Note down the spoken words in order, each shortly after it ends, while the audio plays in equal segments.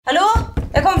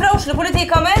Oslo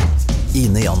politikammer.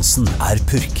 Ine Jansen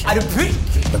purk. Du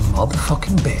purk? The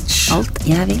motherfucking bitch. Alt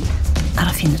jeg vil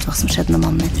å finne ut hva som skjedde med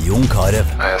mannen min. Jon Carew.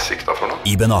 Jeg sikta for noe?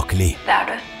 Iben Akeli. Det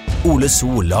du. Ole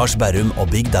So, Lars Berrum og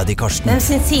Big Daddy Karsten. Hvem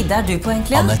sin side du på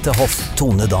egentlig? Annette Hoff,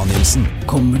 Tone Danielsen.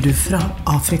 Kommer du fra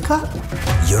Afrika?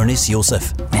 Jørnis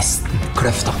Josef. Nesten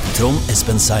kløfta. Trond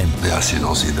Espen Seim. Det er synd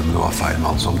å si det, men det var feil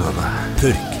mann som døde.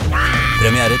 Purk.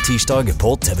 Premiere tirsdag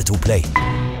på TV2 Play.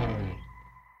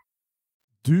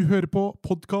 Du hører på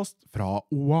podcast fra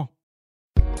Oa.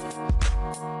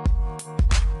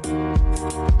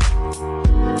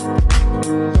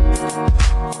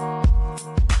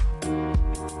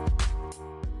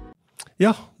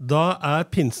 Ja, da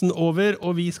pinsen over,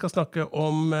 og vi skal snakke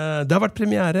om... Det har vært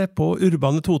premiere på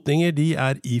Urbane Totninger. De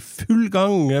i full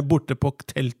gang borte på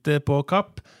teltet på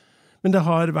Kapp. Men det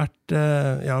har vært...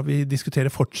 vi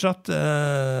diskuterer fortsatt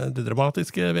det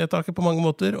dramatiske vedtaket på mange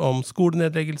måter om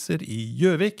skolenedleggelser i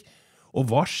Gjøvik. Og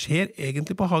hva skjer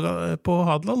egentlig på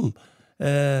Hadeland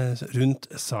rundt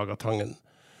Sagatangen?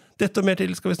 Dette og mer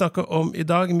til skal vi snakke om i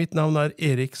dag. Mitt navn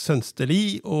Erik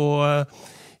Sønsteli, og...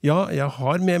 Ja, jeg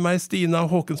har med meg Stina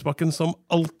Håkensbakken som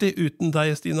alltid. Uten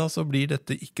deg, Stina, så blir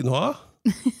dette ikke noe av.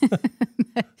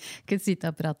 Kan du sitte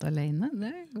og prate alene?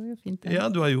 Det går jo fint. Ja,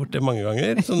 du har gjort det mange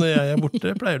ganger, så når jeg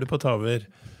borte, pleier du på ta over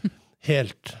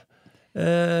helt.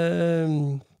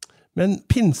 Men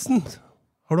pinsen,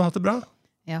 har du hatt det bra?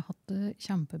 Jeg har hatt det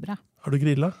kjempebra. Har du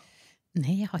grillet?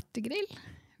 Nei, jeg har ikke grill.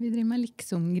 Vi driver med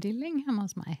liksom-grilling hjemme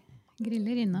hos meg.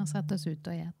 Griller inne og setter oss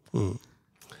ut og gjet.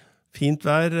 Fint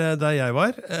vær der jeg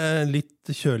var, litt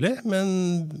kjølig, men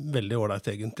veldig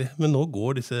ordentlig egentlig. Men nå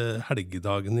går disse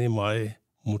helgedagene i mai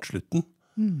mot slutten.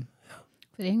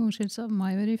 For en gang skyld så har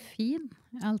mai vært fin.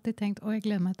 Jeg har alltid tenkt, jeg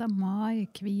gleder meg til mai,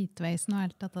 kvitveisen og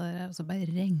alt dette der, og så bare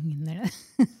regner det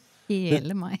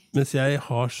hele mai. Mens jeg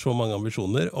har så mange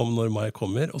ambisjoner om når mai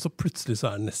kommer, og så plutselig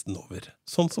så det nesten over.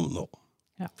 Sånn som nå.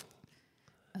 Ja,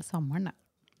 det sommeren det.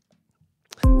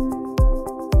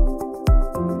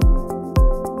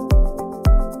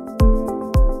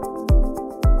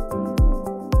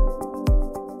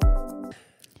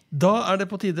 Da det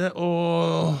på tide å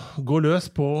gå løs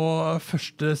på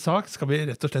første sak. Skal vi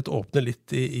rett og slett åpne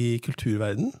litt i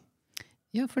kulturverden?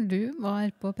 Ja, for du var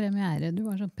på premiere. Du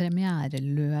var sånn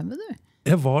premiereløve, du.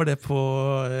 Jeg var det på...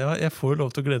 Ja, jeg får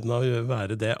lov til å glede meg å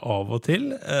være det av og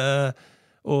til.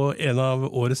 Og en av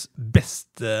årets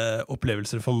beste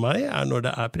opplevelser for meg når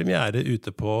det premiere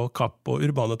ute på Kapp, og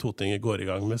Urbane Totninger går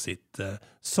i gang med sitt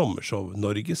sommershow.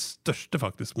 Norges største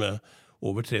faktisk, med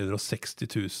over 360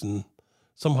 000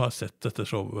 som har sett dette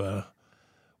showet.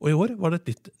 Og i år var det et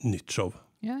litt nytt show.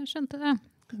 Ja, jeg skjønte det.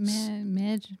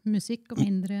 Mer musikk og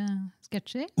mindre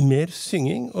sketsjer. Mer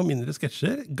synging og mindre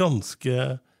sketsjer.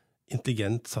 Ganske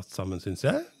intelligent satt sammen, synes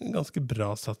jeg. Ganske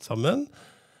bra satt sammen.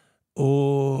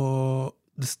 Og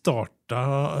det startet...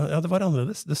 Ja, det var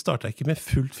annerledes. Det startet ikke med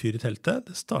fullt fyr i teltet.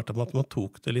 Det startet med at man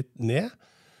tok det litt ned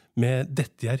med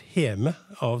Dette hjemme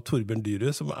av Torbjørn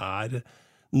Dyrud, som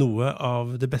noe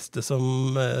av det beste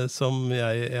som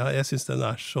jeg synes den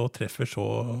så treffer så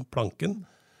planken.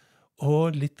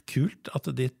 Og litt kult at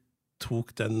de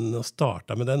tok den og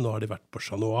startet med den. Nå har de vært på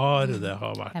Chat Noir,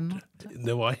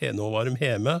 nå var de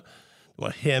hjemme. De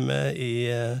var hjemme i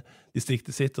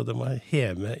distriktet sitt, og de var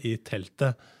hjemme i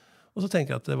teltet. Og så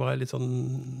tenker jeg at det var litt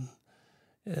sånn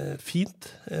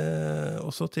fint,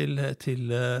 også til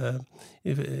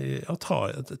å ta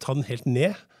den helt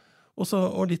ned.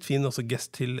 Og litt fin også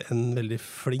gest til en veldig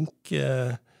flink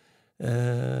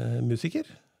musiker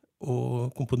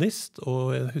og komponist,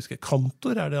 og jeg husker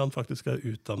kantor det han faktisk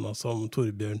utdannet som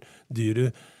Torbjørn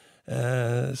Dyrud.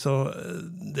 Så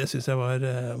det synes jeg var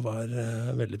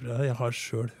veldig bra. Jeg har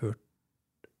selv hørt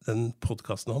den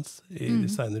podcasten hans i de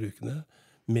senere ukene,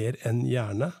 mer enn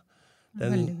gjerne.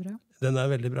 Den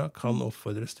veldig bra, kan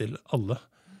oppfordres til alle,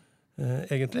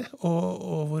 egentlig,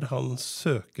 og hvor han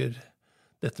søker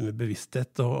dette med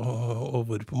bevissthet, og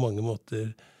hvor på mange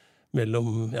måter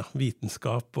mellom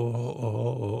vitenskap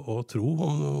og tro,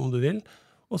 om du vil,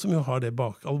 og som jo har det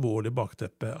alvorlige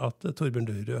bakteppet at Torbjørn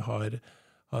Dyrud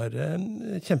har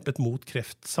kjempet mot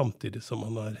kreft, samtidig som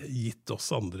han har gitt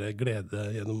oss andre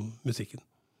glede gjennom musikken.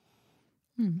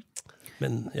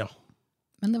 Men ja.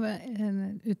 Men det var,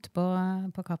 ute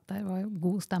på Kapp der var jo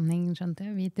god stemning, skjønte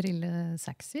jeg. Vi trillet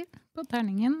sekser på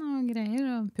terningen og greier,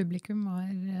 og publikum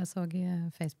jeg så i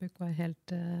Facebook, var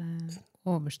helt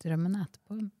overstrømmende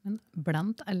etterpå. Men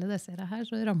blant alle disse her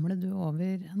så ramlet du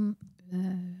over en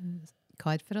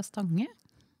kar fra Stange.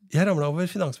 Jeg ramlet over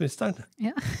finansministeren.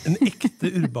 Ja. En ekte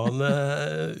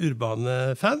urbane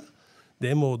fan.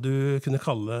 Det må du kunne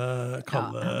kalle... Ja,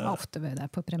 han har ofte vært der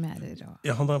på premierer. Og...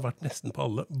 Ja, han har vært nesten på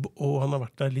alle, og han har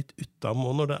vært der litt utom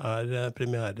når det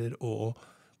premierer og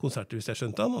konserter, hvis jeg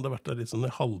skjønte han, og det har vært der litt sånn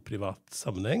i halvprivat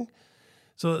sammenheng.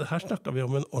 Så her snakket vi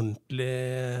om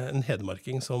en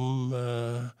hedmarking som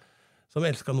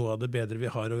elsket noe av det bedre vi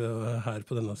har her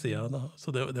på denne siden. Da. Så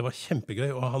det var kjempegøy,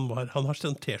 og han har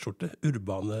sånn t-skjorte,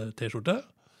 urbane t-skjorte.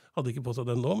 Hadde ikke på seg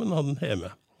den nå, men hadde den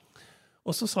hjemme.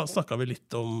 Og så snakket vi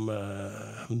litt om,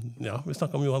 vi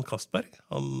snakket om Johan Castberg.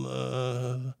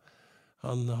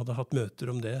 Han hadde hatt møter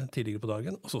om det tidligere på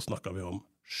dagen, og så snakket vi om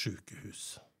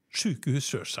sykehus. Sykehus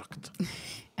selvsagt.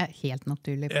 Helt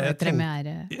naturlig på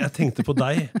premiere. Jeg tenkte på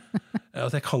deg,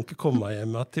 at jeg kan ikke komme meg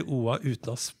hjem til Oa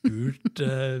uten å ha spurt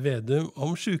Vedum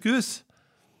om sykehus.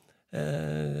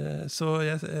 Så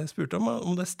jeg spurte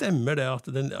om det stemmer det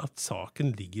at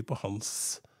saken ligger på hans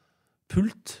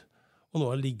pult, og nå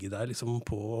har ligget der liksom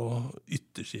på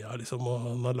yttersida, liksom, og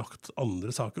han har lagt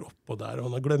andre saker oppå der, og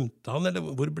han har glemt han, eller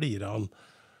hvor blir han?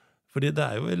 Fordi det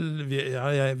jo vel, vi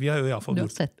har jo i alle fall... Du har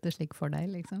sett det slik for deg,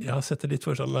 liksom? Jeg har sett det litt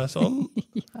for meg sånn.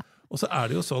 Ja. Og så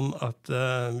det jo sånn at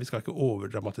vi skal ikke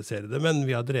overdramatisere det, men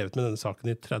vi har drevet med denne saken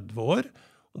i 30 år,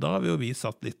 og da har vi jo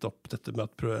satt litt opp dette med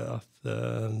at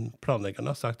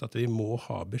planleggerne har sagt at vi må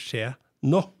ha beskjed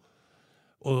nå,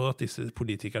 og at disse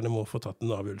politikerne må få tatt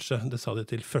en avgjørelse. Det sa de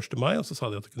til 1. mai, og så sa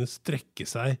de at det kunne strekke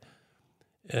seg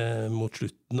mot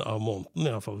slutten av måneden,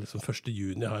 i alle fall liksom 1.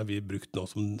 juni har vi brukt nå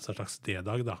som en slags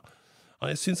D-dag da.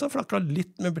 Jeg synes han flakket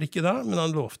litt med blikket da, men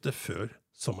han lovte før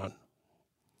sommeren.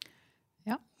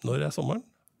 Ja. Når sommeren?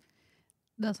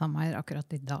 Det samme akkurat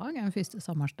i dag, den første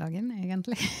sommersdagen,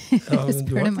 egentlig. Ja, men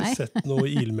du har ikke sett noe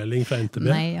ilmelding fra NTB?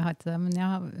 Nei, jeg har ikke det, men jeg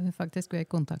har faktisk vært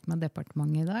i kontakt med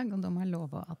departementet i dag, og de har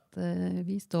lovet at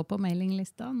vi står på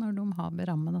mailinglista når de har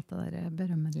berammet dette der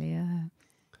berømmelige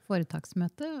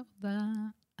foretaksmøtet, og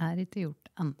det ikke gjort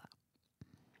enda.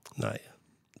 Nei,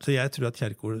 så jeg tror at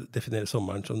Kjerkol definerer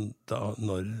sommeren som da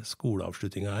når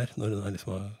skoleavslutningen når den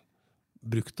liksom har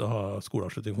brukt å ha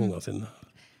skoleavslutning for ungene sine.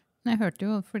 Jeg hørte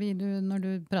jo, fordi når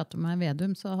du prater med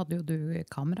Vedum, så hadde jo du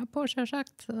kamera på,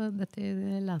 selvsagt. Så dette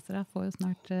lesere får jo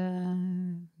snart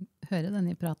høre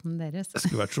denne praten deres. Jeg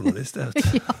skulle vært journalist, jeg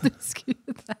vet. Ja, du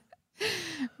skulle det.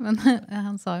 Men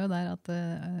han sa jo der at,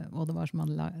 og det var som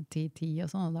han la 10-10 og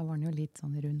sånn, og da var han jo litt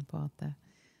sånn rund på at det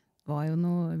var jo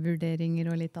noen vurderinger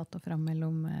og litt att og fram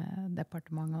mellom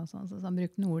departementet og sånn, så han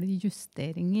brukte noen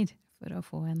justeringer for å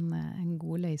få en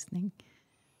god løsning.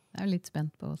 Jeg jo litt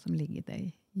spent på hva som ligger i det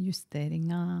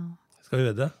justeringen. Skal vi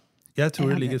vedde? Jeg tror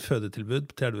det ligger et fødetilbud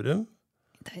til Elverum.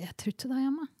 Jeg tror ikke det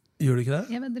hjemme. Gjør du ikke det?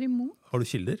 Jeg vedder imot. Har du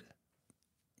kilder?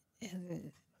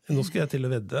 Nå skal jeg til å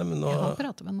vedde, men nå... Jeg har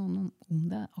pratet med noen om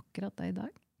det akkurat det i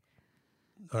dag.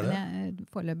 Er det? Men jeg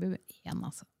foreløpig en,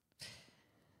 altså.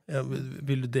 Ja,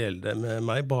 vil du dele det med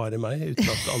meg, bare meg, uten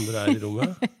at andre i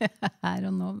rommet? Her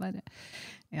og nå, bare.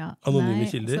 Ja, anonyme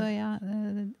kilder? Så ja,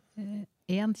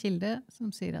 en kilde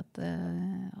som sier at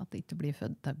det ikke blir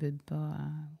fødetilbud på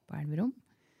Elverum.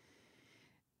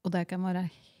 Og det kan være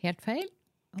helt feil,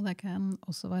 og det kan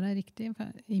også være riktig. For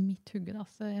i mitt hugge da,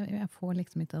 så jeg får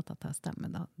liksom ikke at det stemmer.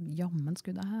 Da jammen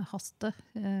skulle det haste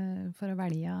for å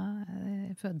velge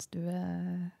fødestue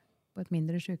på et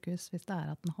mindre sykehus, hvis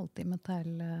det at en halvtime til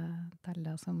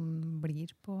det som blir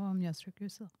på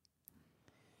Mjøssykehuset.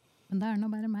 Men det nå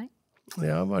bare meg.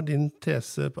 Ja, hva din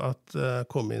tese på at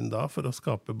komme inn da for å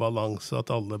skape balanse, at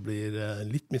alle blir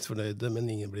litt misfornøyde, men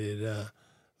ingen blir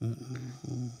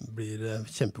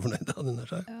kjempefornøyde av denne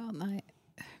seg? Ja, nei,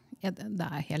 det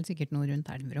helt sikkert noe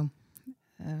rundt Elverum.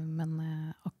 Men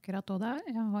akkurat også der,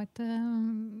 jeg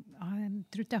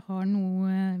tror ikke jeg har noe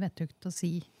vettugt å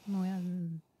si, noe jeg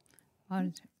har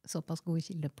såpass gode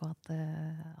kilder på at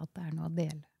det noe å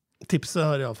dele. Tipset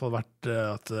har i alle fall vært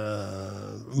at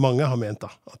mange har ment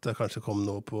da, at det kanskje kom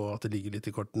noe på, at det ligger litt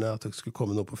i kortene, at det skulle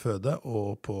komme noe på føde,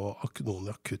 og på noen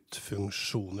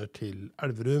akuttfunksjoner til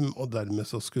Elverum, og dermed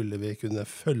så skulle vi kunne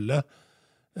følge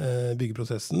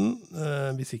byggeprosessen,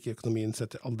 hvis ikke økonomien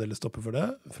setter aldeles stopper for det,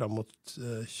 frem mot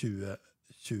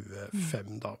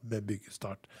 2025 da, med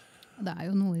byggestart. Det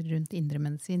jo noe rundt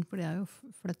indremedisin, for det jo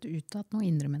flyttet ut at noe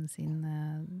indremedisin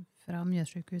fra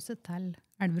Mjøssykehuset til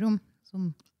Elverum, som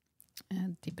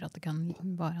tipper at det kan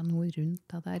være noe rundt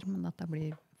det der, men at det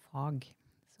blir fag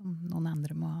som noen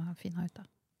andre må finne ut av.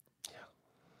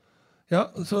 Ja,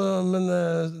 men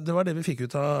det var det vi fikk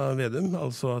ut av Vedum,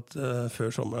 altså at før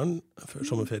sommeren, før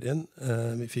sommerferien,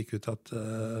 vi fikk ut at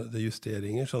det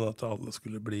justeringer, sånn at alle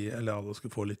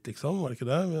skulle få litt, liksom, var det ikke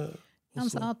det? Han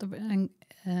sa at det ble en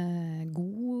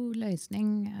god løsning,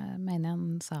 mener han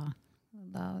sa.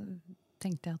 Da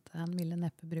tenkte jeg at han ville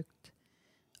neppe brukt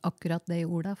akkurat det i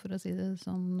ordet, for å si det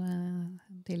som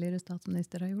tidligere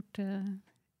statsminister har gjort,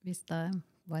 hvis det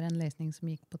var en løsning som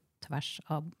gikk på tvers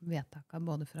av vedtaket,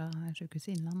 både fra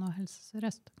Sykehuset Innland og Helse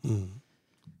Sør-Øst.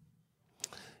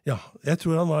 Ja, jeg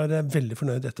tror han var veldig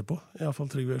fornøyd etterpå, i hvert fall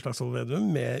Trygve Slagsvold Vedum,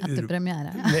 etter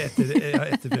premiere.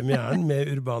 Etter premieren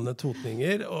med Urbane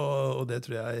Totninger, og det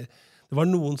tror jeg, det var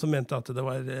noen som mente at det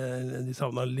var, de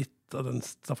savnet litt av den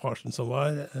staffasjen som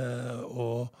var,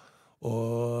 og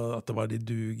at det var de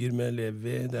duger med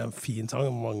Levi, det en fin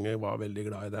sang, mange var veldig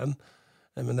glad i den,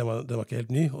 men den var ikke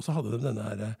helt ny, og så hadde de denne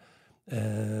her,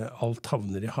 Alt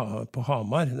havner på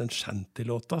Hamar, den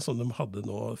shanty-låta som de hadde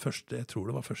nå, jeg tror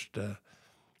det var første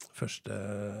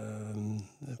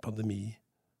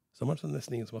pandemisommeren, så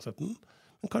nesten ingen som har sett den,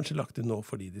 men kanskje lagt inn nå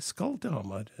fordi de skal til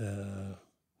Hamar,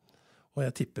 og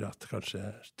jeg tipper at kanskje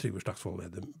Trygve Slagsvold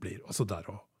Vedum blir også der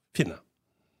å finne.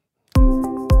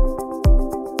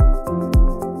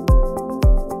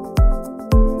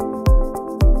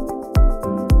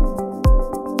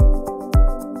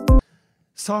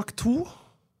 Sak 2,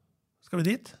 skal vi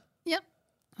dit? Ja,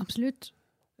 absolutt.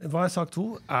 Hva sak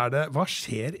 2? Hva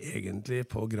skjer egentlig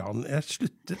på Gran? Jeg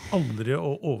slutter aldri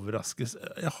å overraskes.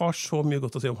 Jeg har så mye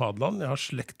godt å si om Hadeland. Jeg har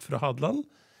slekt fra Hadeland.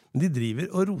 Men de driver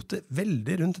og roter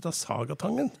veldig rundt dette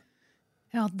Sagatangen.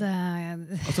 Ja, det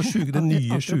altså det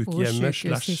nye sykehjemmet apropos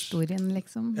sykehushistorien,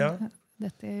 liksom. Ja.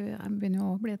 Dette begynner jo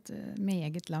å bli et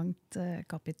meget langt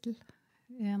kapittel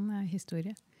i en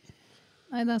historie.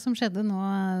 Nei, det som skjedde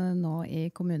nå i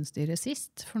kommunestyret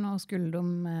sist, for nå skulle de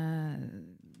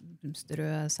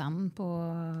strø sand på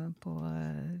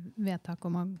vedtak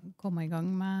om å komme i gang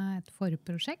med et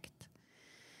forprosjekt.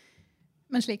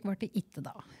 Men slik var det ikke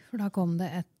da. For da kom det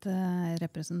et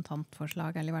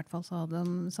representantforslag, eller i hvert fall så hadde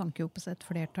de sanket opp et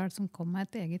flertall som kom med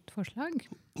et eget forslag.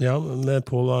 Ja, med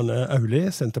Pål Arne Auli,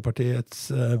 Senterpartiets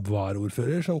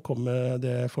varaordfører, som kom med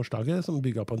det forslaget, som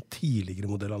bygget på en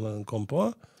tidligere modell han kom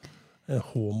på.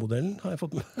 H-modellen har jeg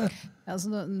fått med. Ja, altså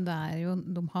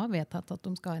de har vedtatt at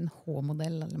de skal ha en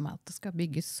H-modell, eller med at det skal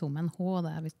bygges som en H.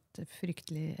 Det er visst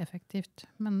fryktelig effektivt.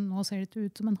 Men nå ser det ikke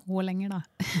ut som en H lenger, da.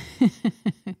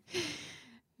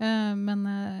 Men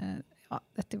ja,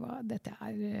 dette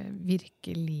er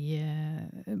virkelig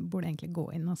burde egentlig gå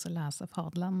inn og lese.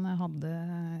 Hadeland hadde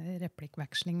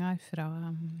replikkvekslinger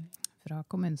fra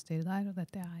kommunestyret der, og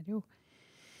dette er jo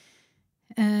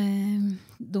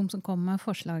de som kom med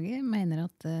forslaget mener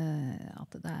at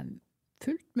det er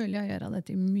fullt mulig å gjøre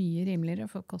dette mye rimeligere,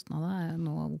 for kostnader er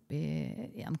nå oppe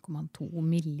i 1,2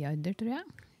 milliarder, tror jeg.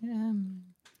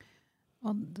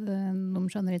 Og de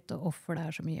skjønner ikke hvorfor det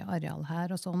er så mye areal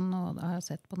her og sånn, og jeg har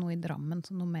sett på noe i Drammen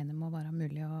som de mener må være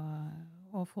mulig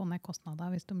å få ned kostnader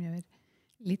hvis de gjør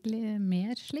litt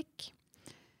mer slik.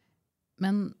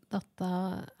 Men dette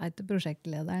er ikke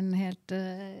prosjektlederen helt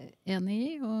enig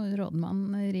i, og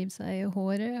rådmannen river seg i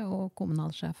håret, og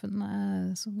kommunalsjefen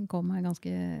som kom med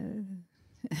ganske,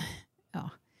 ja,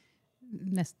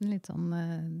 nesten litt sånn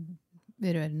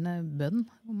berørende bønn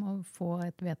om å få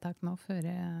et vedtak nå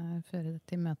føre det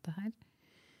til møte her.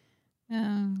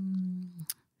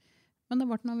 Men det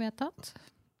ble noe vedtatt,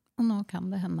 og nå kan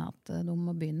det hende at de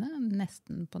må begynne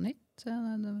nesten på nytt.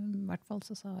 I hvert fall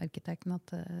så sa arkitekten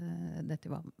at dette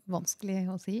var vanskelig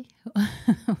å si,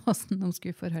 hvordan de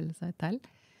skulle forholde seg til.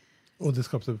 Og det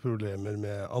skapte problemer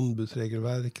med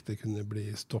anbudsregelverk, det kunne bli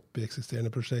stopp i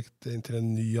eksisterende prosjekt inntil en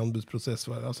ny anbudsprosess.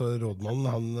 Altså rådmannen,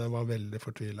 han var veldig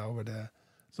fortvilet over det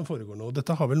som foregår nå. Og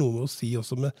dette har vel noe med å si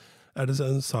også med, det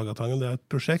en Sagatangen, det et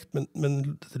prosjekt, men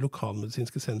dette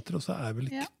lokalmedisinske senteret også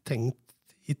vel ikke tenkt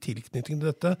i tilknytning til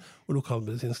dette, og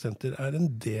lokalmedisinsk senter en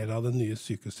del av den nye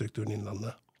sykehusstrukturen i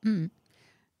Innlandet.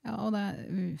 Ja, og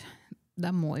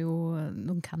det må jo,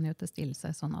 de kan jo ikke stille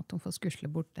seg sånn at de får skusle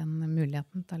bort den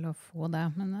muligheten til å få det,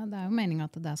 men det jo meningen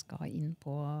at det skal inn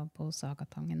på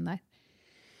Sagatangen der.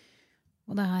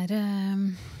 Og det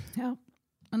ja,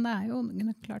 men det jo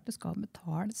klart det skal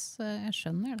betales. Jeg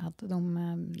skjønner at de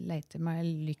leter med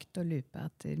lykt og lupe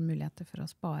etter muligheter for å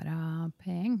spare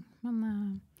penger,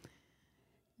 men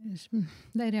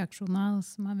de reaksjonene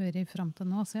som har vært frem til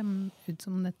nå ser ut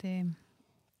som dette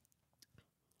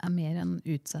mer en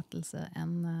utsettelse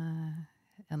enn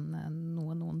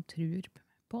noen tror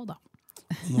på, da.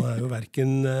 Nå jo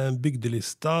hverken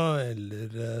bygdelista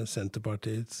eller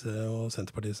Senterpartiets og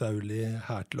Senterpartiets Auli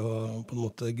her til å på en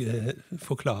måte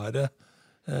forklare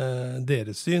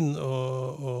deres syn,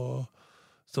 og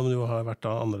som jo har vært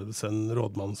da annerledes enn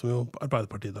rådmannen, som jo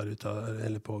Arbeiderpartiet der ute,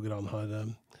 eller på Gran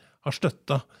har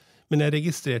støttet. Men jeg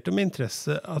registrerte med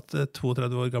interesse at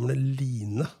 32 år gamle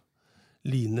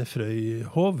Line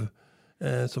Frøyhov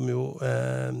som jo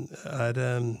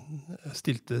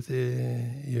stilte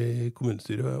i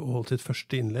kommunestyret og holdt sitt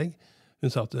første innlegg.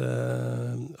 Hun sa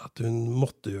at hun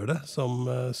måtte gjøre det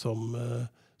som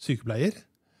sykepleier.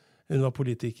 Hun var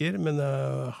politiker, men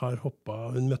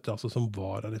hun møtte altså som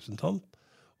vararepresentant,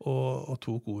 og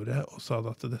tok ordet og sa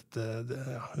at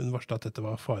hun varslet at dette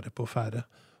var fare på fære,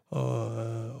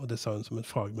 og det sa hun som et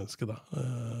fagmenneske da,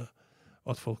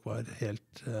 og at folk var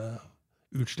helt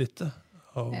utslitte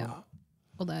av... Ja.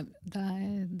 Og det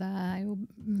jo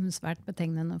svært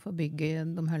betegnende for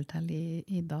bygget de holdt til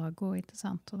i dag, og ikke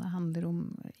sant? Og det handler om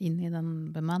inn i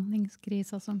den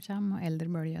bemanningskrisa som kommer, og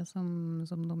eldrebølge som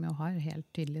de jo har helt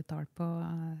tydelig talt på,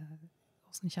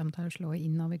 hvordan kommer til å slå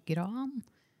inn over Gran.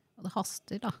 Og det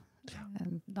haster da.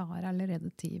 Det har allerede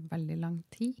veldig lang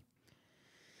tid.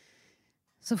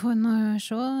 Så får vi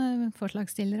se,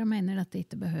 forslagsstillere mener at det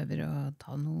ikke behøver å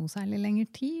ta noe særlig lengre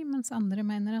tid, mens andre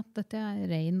mener at dette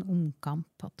ren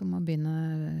omkamp, at de må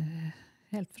begynne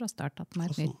helt fra start med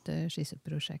et nytt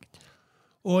skisseprosjekt.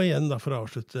 Og igjen da, for å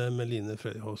avslutte med Line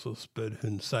Frøyhås, så spør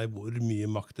hun seg hvor mye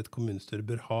makt et kommunestyre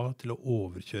bør ha til å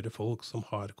overkjøre folk som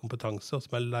har kompetanse og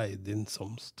som leid inn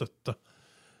som støtte.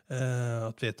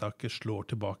 At vedtaket slår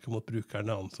tilbake mot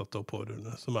brukerne, ansatte og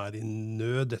pårørende, som i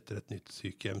nød etter et nytt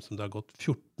sykehjem, som det har gått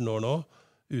 14 år nå,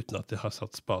 uten at de har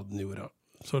satt spaden i jorda.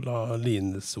 Så la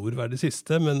Lines ord være det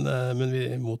siste, men vi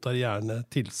mottar gjerne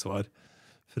tilsvar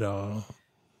fra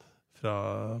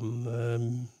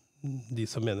de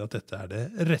som mener at dette det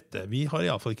rette. Vi har i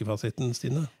alle fall ikke fasiten,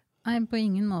 Stina. Nei, på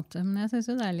ingen måte, men jeg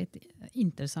synes jo det litt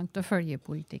interessant å følge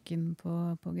politikken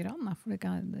på Gran, for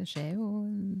det skjer jo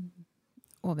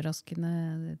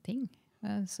overraskende ting.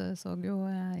 Så jo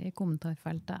i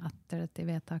kommentarfeltet etter dette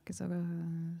vedtaket, så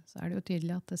det jo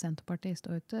tydelig at Senterpartiet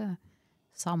står ute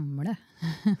samle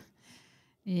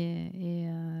i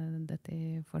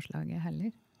dette forslaget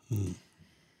heller.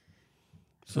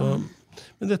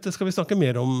 Men dette skal vi snakke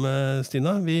mer om,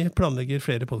 Stina. Vi planlegger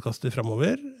flere podcaster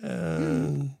fremover.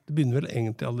 Det begynner vel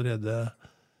egentlig allerede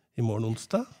i morgen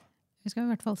onsdag. Vi skal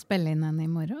i hvert fall spille inn en i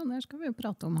morgen, og der skal vi jo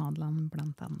prate om Hadeland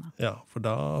blant annet. Ja, for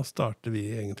da starter vi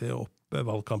egentlig opp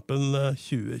valgkampen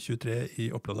 2023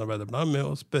 i Oppland Arbeiderblad med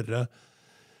å spørre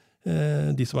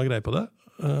de som har greie på det.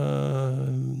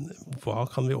 Hva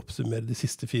kan vi oppsummere de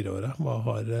siste 4 årene?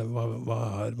 Hva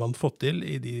har man fått til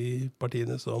i de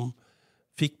partiene som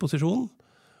fikk posisjon?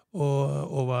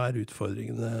 Og hva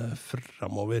utfordringene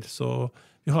fremover? Så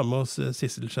vi har med oss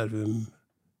Sissel Skjervum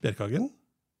Bjerkagen,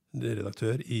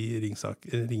 redaktør i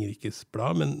Ringerikes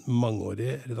Blad, men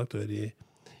mangeårig redaktør i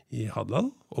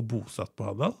Hadeland, og bosatt på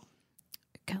Hadeland.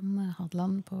 Kan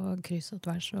Hadeland på kryss og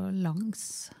tvers og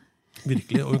langs.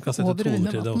 Virkelig, og hun kan sette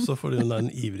toner til det også, for hun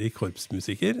en ivrig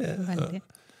korpsmusiker. Veldig.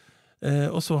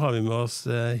 Og så har vi med oss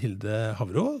Hilde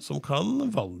Havro, som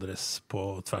kan Valdres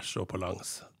på tvers og på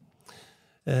langs.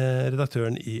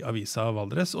 Redaktøren i Avisa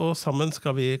Valdres, og sammen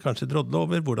skal vi kanskje drodle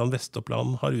over hvordan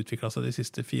Vest-Oppland har utviklet seg de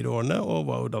siste 4 årene, og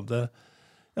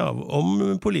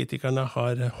om politikerne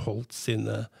har holdt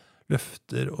sine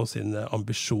løfter og sine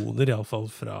ambisjoner, i alle fall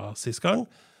fra sist gang,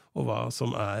 og hva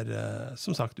som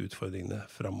som sagt, utfordringene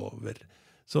fremover.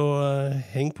 Så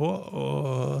heng på,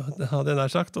 og ha det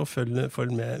nær sagt, og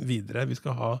følg med videre. Vi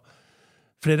skal ha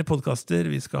flere podcaster,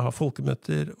 vi skal ha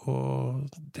folkemøter, og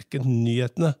dekke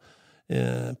nyhetene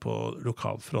på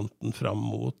lokalfronten fram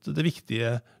mot det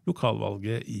viktige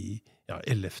lokalvalget i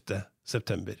 11.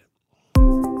 september.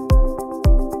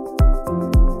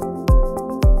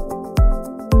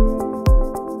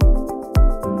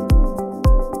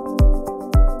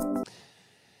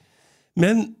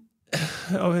 Men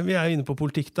vi inne på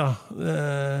politikk da,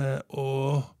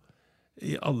 og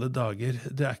i alle dager,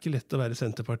 det ikke lett å være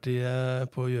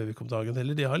Senterpartiet på Gjøvik om dagen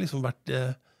heller. De har liksom vært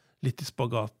litt i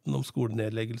spagaten om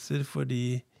skolenedleggelser,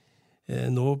 fordi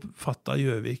nå fattet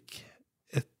Gjøvik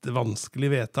et vanskelig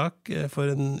vedtak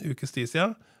for en ukes tid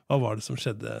siden. Hva var det som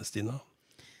skjedde, Stina?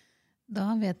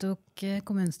 Da vedtok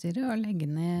kommunestyret å legge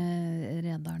ned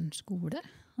Redaren skole,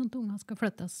 at unga skal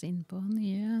flyttes inn på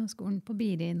nye skolen på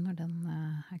Biri når den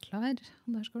klar. Og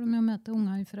der skal de jo møte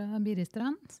unga fra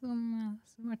Biristrand, som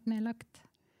ble nedlagt.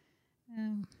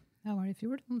 Var det i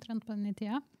fjor, omtrent på den i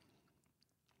tida.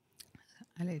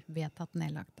 Eller vedtatt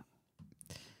nedlagt da.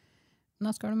 Nå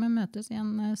skal de møtes i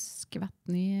en skvett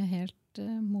ny, helt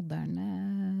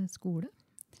moderne skole.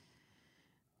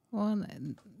 Og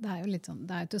det jo litt sånn,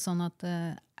 det jo ikke sånn at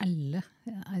alle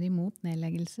imot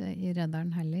nedleggelse i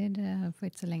Redaren heller. For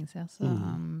ikke så lenge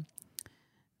siden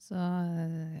så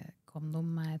kom de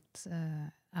med et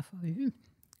FAU,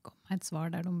 kom med et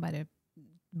svar der de bare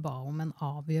ba om en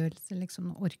avgjørelse,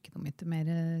 liksom, orket de ikke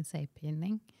mer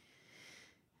seigpining.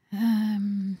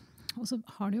 Og så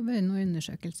har det jo vært noen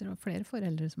undersøkelser og flere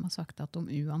foreldre som har sagt at de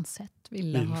uansett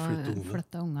ville ha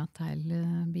flyttet unga til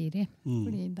Biri.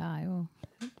 Fordi det jo,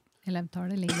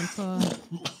 elevtallet ligger på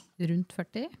rundt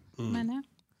 40, mener jeg.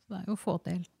 Så det jo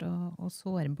fådelt og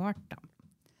sårbart da.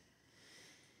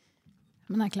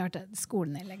 Men det klart at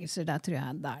skolenedleggelser, det tror jeg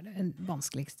det det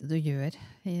vanskeligste du gjør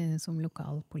som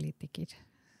lokalpolitiker.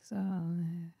 Så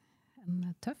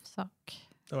en tøff sak.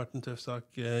 Det har vært en tøff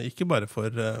sak, ikke bare for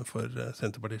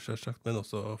Senterpartiet selvsagt, men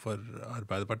også for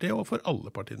Arbeiderpartiet og for alle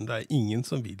partiene. Det ingen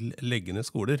som vil legge ned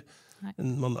skoler.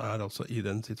 Men man altså i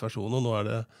den situasjonen, og nå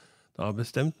det da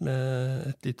bestemt med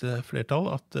et lite flertall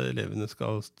at elevene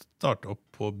skal starte opp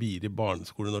på Biri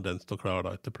barneskole når den står klar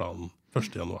da etter planen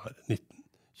 1. januar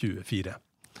 1924.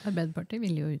 Arbeiderpartiet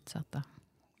vil jo utsette.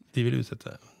 De vil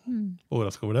utsette.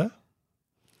 Overrasket over det?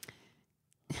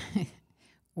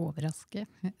 Overraske.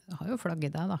 Jeg har jo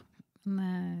flagget det da.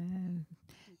 Men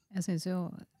jeg synes jo,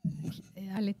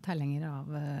 jeg litt tilhenger av,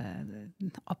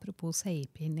 apropos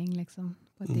seipinning, liksom,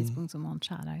 på et tidspunkt som man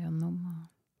skjærer gjennom.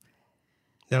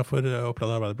 Ja, for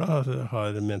Oppland Arbeiderblad har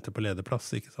ment det på lederplass,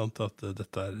 ikke sant, at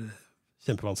dette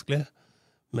kjempevanskelig,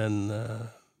 men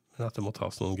at det må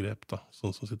tas noen grep da,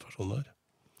 sånn som situasjonen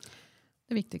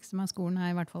Det viktigste med skolen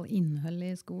I hvert fall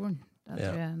innholdet I skolen. Det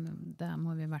tror jeg, det må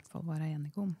vi I hvert fall være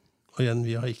enige om. Og igjen,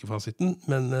 vi har ikke fasiten,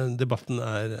 men debatten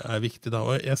viktig da.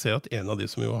 Og jeg ser at en av de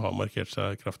som jo har markert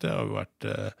seg kraftig har jo vært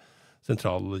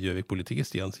sentral Gjøvik-politiker,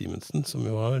 Stian Simensen, som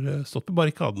jo har stått på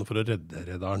barrikadene for å redde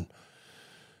redderen.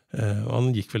 Og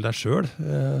han gikk vel der selv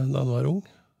da han var ung.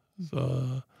 Så.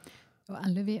 Og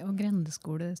alle og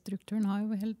grendeskolestrukturen har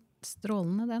jo helt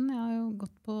strålende den. Jeg har jo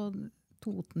gått på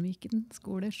Totenviken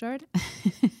skole selv.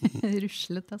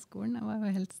 Ruslet av skolen. Det var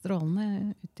jo helt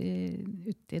strålende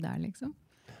uti der, liksom.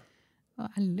 Og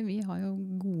alle vi har jo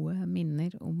gode minner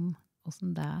om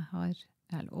hvordan det har,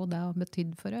 og det har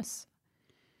betydd for oss.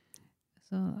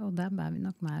 Så, og det bærer vi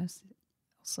nok med oss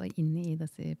også inne I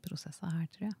disse prosessene her,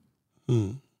 tror jeg.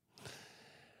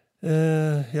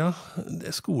 Ja,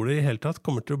 skole I hele tatt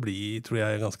kommer til å bli, tror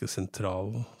jeg, ganske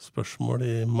sentral spørsmål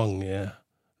I mange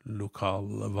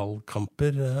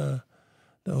lokalvalgkamper,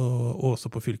 og også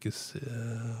på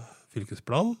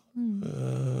fylkesplan.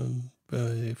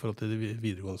 I forhold til de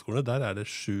videregående skolene, der det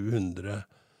 700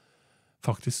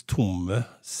 faktisk tomme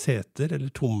seter, eller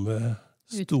tomme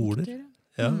stoler,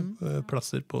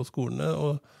 plasser på skolene,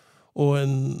 og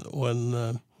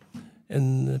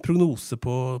en prognose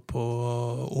på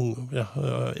unge,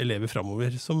 elever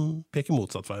fremover, som peker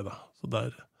motsatt vei da. Så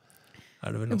der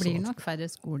det vel også. Det blir nok færre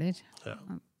skoler. Ja.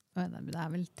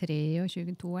 Det vel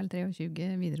 22 eller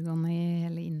 23 videregående I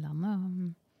hele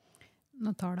innlandet.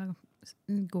 Når tallet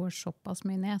går såpass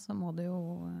mye ned, så må det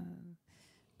jo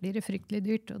blir det fryktelig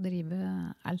dyrt å drive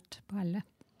alt på alle.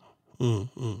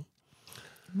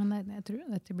 Men jeg tror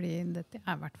dette I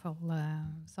hvert fall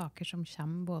saker som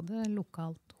kommer både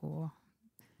lokalt og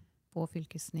på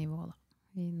fylkesnivå da,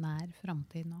 I nær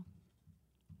fremtid nå.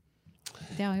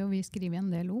 Det har jo vi skrivet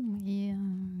en del om I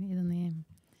denne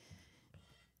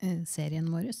serien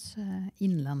vår,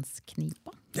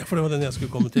 Innlandsknipa. Ja, for det var den jeg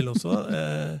skulle komme til også.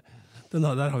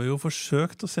 Der har vi jo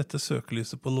forsøkt å sette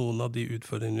søkelyset på noen av de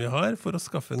utfordringene vi har for å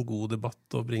skaffe en god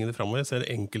debatt og bringe det fremover. Jeg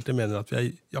ser enkelte mener at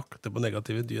vi jakter på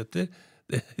negative nyheter.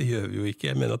 Det gjør vi jo ikke.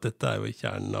 Jeg mener at dette jo I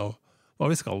kjernen av hva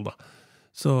vi skal da.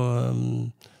 Så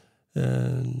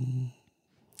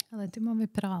dette må vi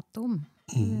prate om.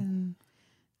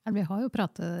 Vi har jo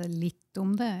pratet litt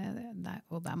om det,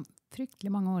 og det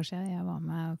fryktelig mange år siden jeg var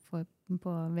med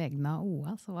på vegne av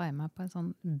Oa, så var jeg med på en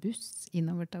sånn buss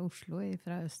innover til Oslo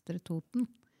fra Østre Toten.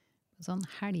 En sånn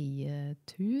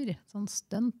helgetur, sånn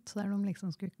stunt, der de liksom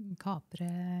skulle kapre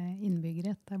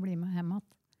innbyggere til å bli med hjemme.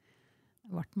 Det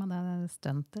ble med det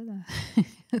stuntet.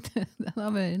 Det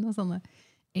har vært noen sånne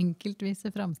enkeltvise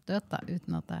framstøt, da,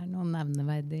 uten at det noe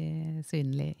nevneverdig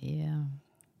synlig I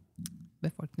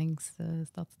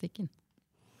befolkningsstatistikken.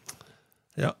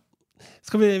 Ja.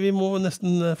 Vi må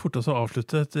nesten forte oss å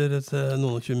avslutte etter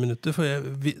noen og 20 minutter, for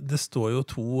det står jo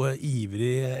 2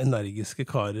 ivrige, energiske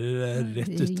karer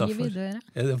rett utenfor.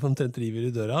 River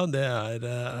I døra. Det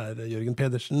Jørgen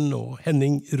Pedersen og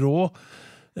Henning Rå,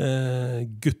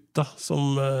 gutta som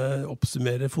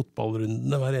oppsummerer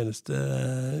fotballrundene hver eneste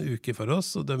uke for oss,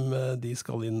 og de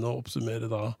skal inn og oppsummere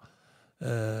da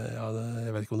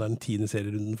jeg vet ikke om det den 10.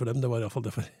 serierunden for dem, det var I hvert fall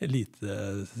det for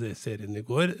elite-serien I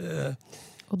går.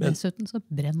 Og dessuten så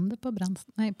brenner det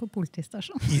på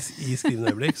politistasjonen. I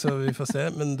skrivende øyeblikk, så vi får se.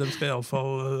 Men de skal i alle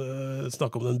fall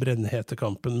snakke om den brennhete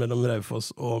kampen mellom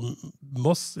Raufoss og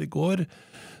Moss i går,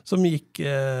 som gikk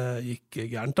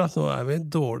gærent da. Nå vi en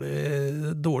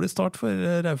dårlig start for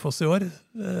Raufoss i år,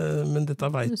 men dette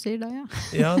vet... Du sier det, ja.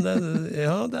 Ja,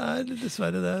 det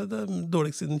dessverre det. Det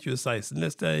dårligst siden 2016,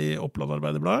 leste jeg i Oppland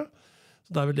Arbeiderblad.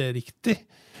 Så det vel det riktig.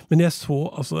 Men jeg så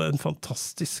altså en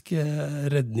fantastisk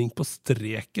redning på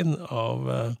streken av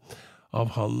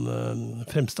han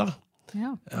Fremstad.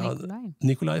 Ja,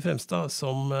 Nikolai Fremstad,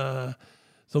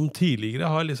 som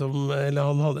tidligere har liksom, eller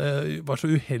han var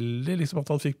så uheldig liksom,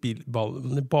 at han fikk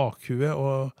ballen i bakhuet,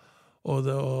 og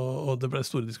det ble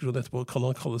store diskusjoner etterpå, kan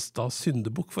han kalles da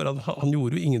syndebukk, for han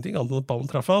gjorde jo ingenting annet enn at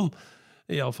ballen traff han.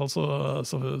 I alle fall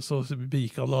så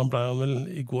begikk han, og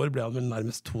i går ble han vel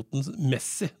nærmest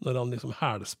Toten-messig, når han liksom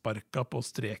hælsparket på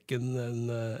streken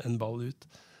en ball ut.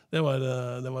 Det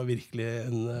var virkelig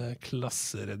en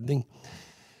klasseredning.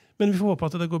 Men vi får håpe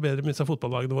at det går bedre med disse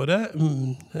fotballagene våre.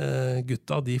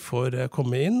 Gutta, de får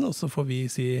komme inn, og så får vi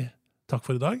si takk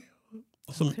for i dag.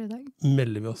 Og så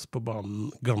melder vi oss på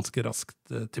banen ganske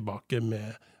raskt tilbake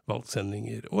med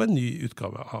valgsendinger og en ny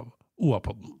utgave av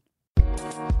Oa-podden.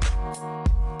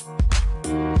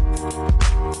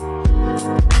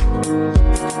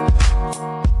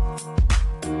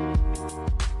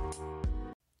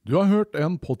 Du har hørt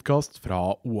en podcast fra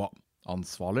Oa.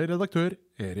 Ansvarlig redaktør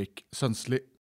Erik Sønsli.